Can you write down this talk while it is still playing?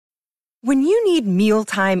When you need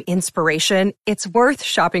mealtime inspiration, it's worth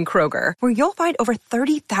shopping Kroger, where you'll find over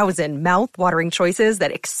 30,000 mouth-watering choices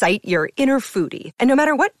that excite your inner foodie. And no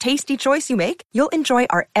matter what tasty choice you make, you'll enjoy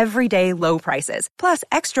our everyday low prices, plus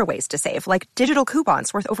extra ways to save, like digital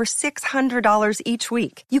coupons worth over $600 each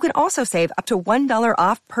week. You can also save up to $1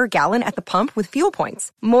 off per gallon at the pump with fuel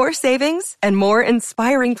points. More savings and more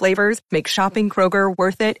inspiring flavors make shopping Kroger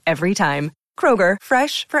worth it every time. Kroger,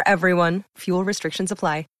 fresh for everyone. Fuel restrictions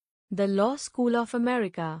apply. The Law School of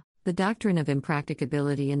America. The doctrine of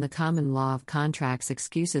impracticability in the common law of contracts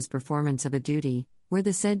excuses performance of a duty, where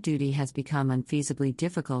the said duty has become unfeasibly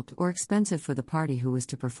difficult or expensive for the party who is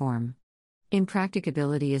to perform.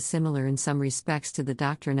 Impracticability is similar in some respects to the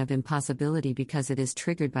doctrine of impossibility because it is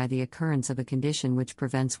triggered by the occurrence of a condition which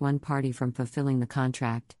prevents one party from fulfilling the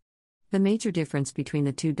contract. The major difference between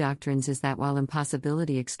the two doctrines is that while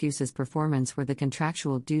impossibility excuses performance where the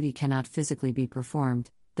contractual duty cannot physically be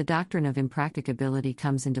performed, the doctrine of impracticability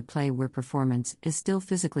comes into play where performance is still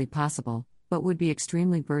physically possible, but would be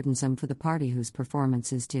extremely burdensome for the party whose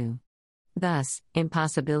performance is due. Thus,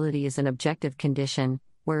 impossibility is an objective condition,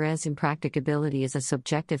 whereas impracticability is a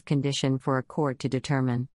subjective condition for a court to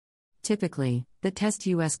determine. Typically, the test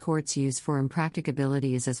U.S. courts use for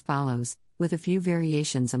impracticability is as follows, with a few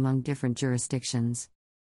variations among different jurisdictions.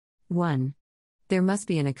 1. There must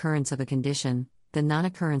be an occurrence of a condition, the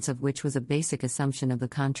non-occurrence of which was a basic assumption of the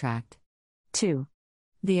contract. 2.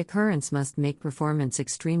 The occurrence must make performance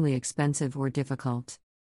extremely expensive or difficult.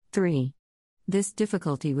 3. This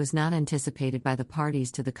difficulty was not anticipated by the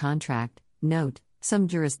parties to the contract. Note, some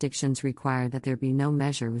jurisdictions require that there be no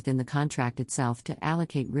measure within the contract itself to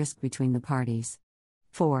allocate risk between the parties.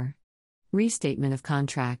 4. Restatement of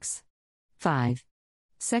contracts. 5.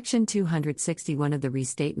 Section 261 of the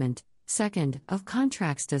Restatement, Second, of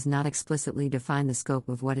contracts does not explicitly define the scope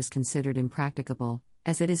of what is considered impracticable,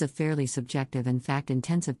 as it is a fairly subjective and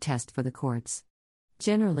fact-intensive test for the courts.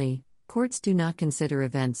 Generally, courts do not consider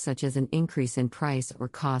events such as an increase in price or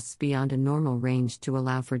costs beyond a normal range to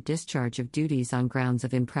allow for discharge of duties on grounds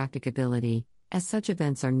of impracticability, as such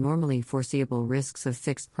events are normally foreseeable risks of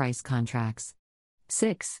fixed-price contracts.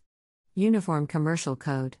 6. Uniform Commercial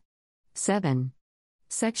Code. 7.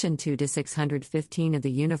 Section 2-615 of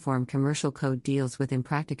the Uniform Commercial Code deals with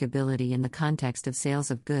impracticability in the context of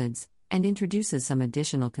sales of goods, and introduces some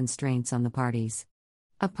additional constraints on the parties.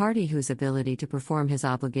 A party whose ability to perform his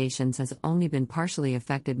obligations has only been partially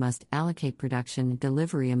affected must allocate production and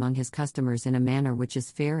delivery among his customers in a manner which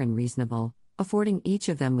is fair and reasonable, affording each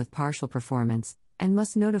of them with partial performance, and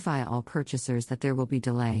must notify all purchasers that there will be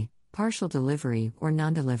delay, partial delivery, or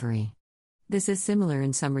non-delivery. This is similar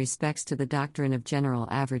in some respects to the doctrine of general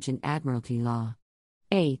average in admiralty law.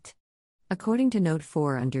 8. According to Note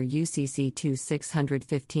 4 under UCC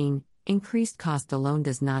 2615, increased cost alone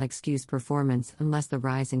does not excuse performance unless the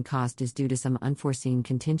rise in cost is due to some unforeseen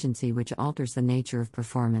contingency which alters the nature of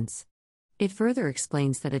performance. It further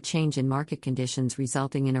explains that a change in market conditions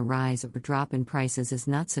resulting in a rise or drop in prices is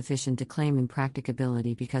not sufficient to claim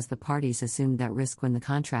impracticability because the parties assumed that risk when the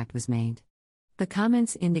contract was made. The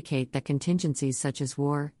comments indicate that contingencies such as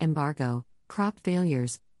war, embargo, crop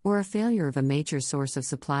failures, or a failure of a major source of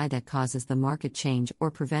supply that causes the market change or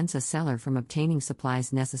prevents a seller from obtaining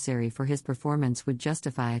supplies necessary for his performance would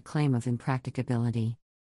justify a claim of impracticability.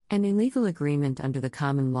 An illegal agreement under the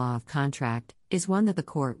common law of contract is one that the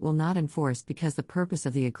court will not enforce because the purpose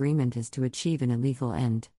of the agreement is to achieve an illegal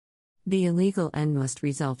end. The illegal end must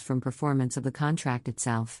result from performance of the contract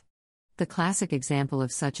itself. The classic example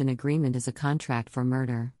of such an agreement is a contract for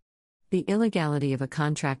murder. The illegality of a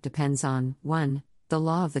contract depends on 1. The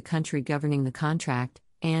law of the country governing the contract,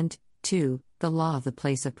 and 2. The law of the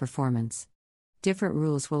place of performance. Different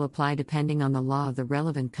rules will apply depending on the law of the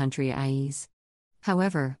relevant country i.e.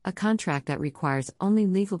 However, a contract that requires only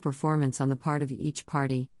legal performance on the part of each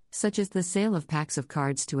party, such as the sale of packs of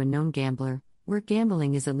cards to a known gambler, where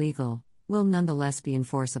gambling is illegal, will nonetheless be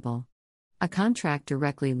enforceable. A contract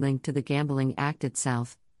directly linked to the Gambling Act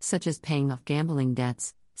itself, such as paying off gambling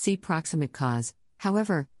debts, see proximate cause,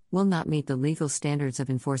 however, will not meet the legal standards of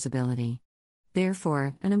enforceability.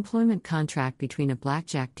 Therefore, an employment contract between a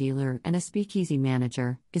blackjack dealer and a speakeasy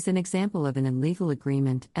manager is an example of an illegal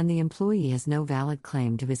agreement, and the employee has no valid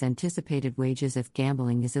claim to his anticipated wages if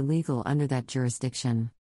gambling is illegal under that jurisdiction.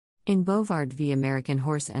 In Bovard v. American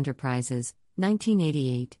Horse Enterprises,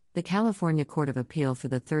 1988, the California Court of Appeal for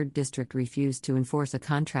the 3rd District refused to enforce a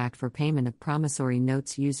contract for payment of promissory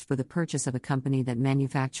notes used for the purchase of a company that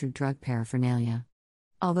manufactured drug paraphernalia.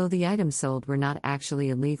 Although the items sold were not actually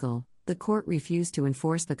illegal, the court refused to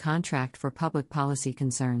enforce the contract for public policy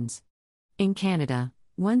concerns. In Canada,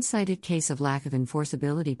 One cited case of lack of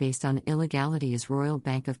enforceability based on illegality is Royal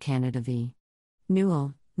Bank of Canada v.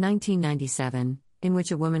 Newell, 1997, in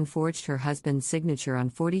which a woman forged her husband's signature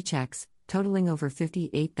on 40 checks, totaling over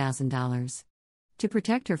 $58,000. To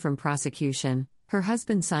protect her from prosecution, her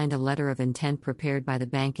husband signed a letter of intent prepared by the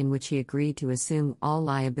bank in which he agreed to assume all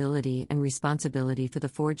liability and responsibility for the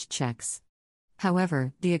forged checks.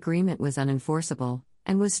 However, the agreement was unenforceable,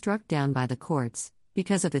 and was struck down by the courts,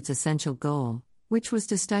 because of its essential goal, which was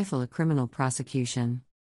to stifle a criminal prosecution.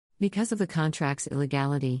 Because of the contract's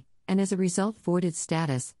illegality, and as a result voided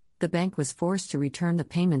status, the bank was forced to return the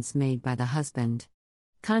payments made by the husband.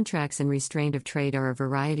 Contracts in restraint of trade are a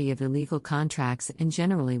variety of illegal contracts and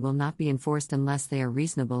generally will not be enforced unless they are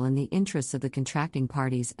reasonable in the interests of the contracting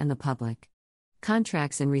parties and the public.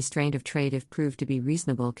 Contracts in restraint of trade, if proved to be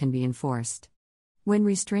reasonable, can be enforced. When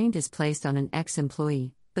restraint is placed on an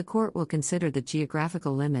ex-employee, the court will consider the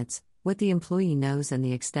geographical limits, what the employee knows, and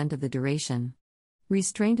the extent of the duration.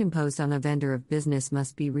 Restraint imposed on a vendor of business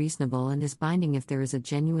must be reasonable and is binding if there is a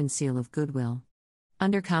genuine seal of goodwill.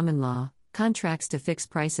 Under common law, contracts to fix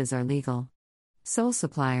prices are legal. Sole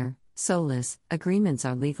supplier, soulless, agreements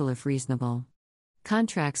are legal if reasonable.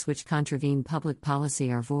 Contracts which contravene public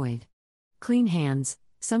policy are void. Clean hands,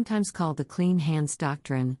 sometimes called the clean hands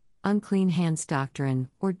doctrine, unclean hands doctrine,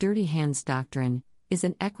 or dirty hands doctrine, is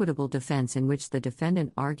an equitable defense in which the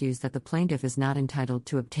defendant argues that the plaintiff is not entitled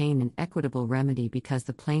to obtain an equitable remedy because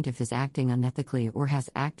the plaintiff is acting unethically or has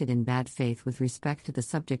acted in bad faith with respect to the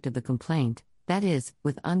subject of the complaint, that is,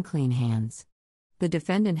 with unclean hands. The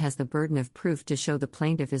defendant has the burden of proof to show the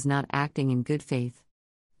plaintiff is not acting in good faith.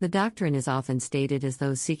 The doctrine is often stated as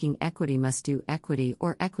though seeking equity must do equity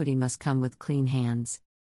or equity must come with clean hands.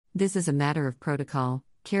 This is a matter of protocol,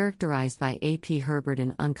 characterized by A.P. Herbert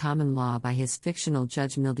in Uncommon Law by his fictional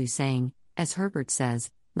Judge Mildew saying, as Herbert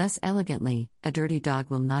says, less elegantly, a dirty dog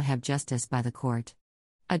will not have justice by the court.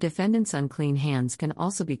 A defendant's unclean hands can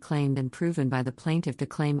also be claimed and proven by the plaintiff to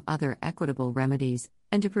claim other equitable remedies,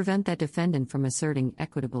 and to prevent that defendant from asserting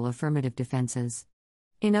equitable affirmative defenses.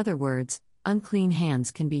 In other words, unclean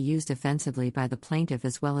hands can be used offensively by the plaintiff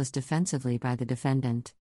as well as defensively by the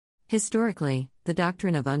defendant. Historically, the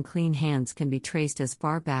doctrine of unclean hands can be traced as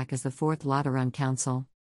far back as the Fourth Lateran Council.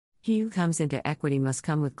 He who comes into equity must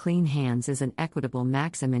come with clean hands is an equitable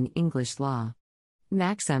maxim in English law.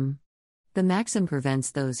 Maxim. The maxim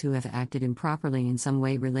prevents those who have acted improperly in some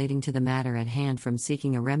way relating to the matter at hand from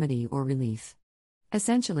seeking a remedy or relief.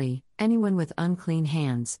 Essentially, anyone with unclean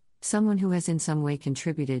hands, someone who has in some way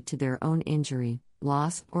contributed to their own injury,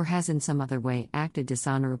 loss, or has in some other way acted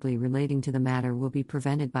dishonorably relating to the matter, will be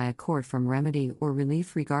prevented by a court from remedy or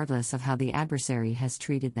relief regardless of how the adversary has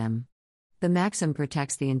treated them. The maxim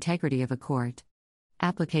protects the integrity of a court.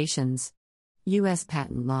 Applications. U.S.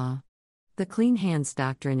 Patent Law. The clean hands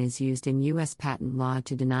doctrine is used in U.S. patent law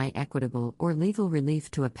to deny equitable or legal relief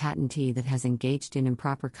to a patentee that has engaged in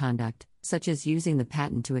improper conduct, such as using the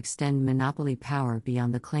patent to extend monopoly power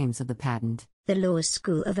beyond the claims of the patent. The Law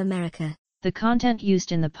School of America. The content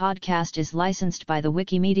used in the podcast is licensed by the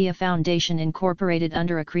Wikimedia Foundation Incorporated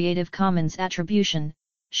under a Creative Commons Attribution,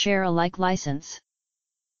 Share Alike license.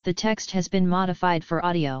 The text has been modified for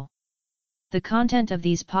audio. The content of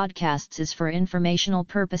these podcasts is for informational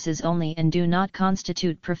purposes only and do not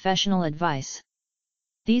constitute professional advice.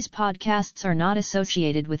 These podcasts are not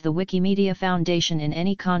associated with the Wikimedia Foundation in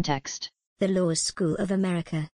any context. The Law School of America.